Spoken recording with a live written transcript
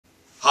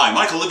Hi,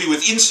 Michael Libbie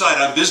with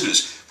Insight on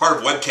Business, part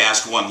of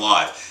Webcast One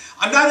Live.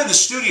 I'm not in the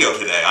studio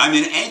today. I'm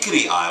in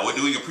Ankeny, Iowa,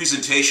 doing a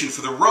presentation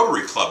for the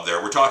Rotary Club there.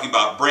 We're talking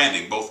about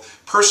branding,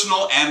 both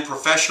personal and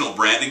professional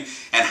branding,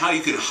 and how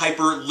you can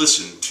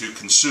hyper-listen to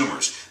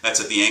consumers.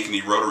 That's at the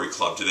Ankeny Rotary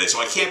Club today, so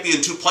I can't be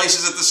in two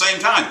places at the same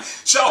time.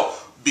 So,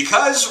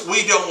 because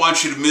we don't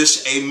want you to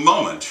miss a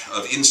moment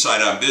of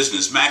Insight on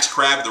Business, Max,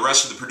 Crabb, and the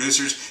rest of the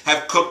producers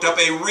have cooked up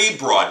a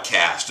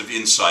rebroadcast of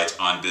Insight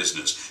on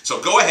Business. So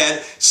go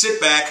ahead,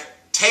 sit back,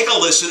 take a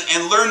listen,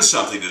 and learn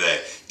something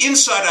today.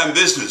 Insight on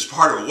Business,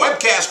 part of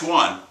Webcast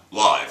One,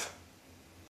 live.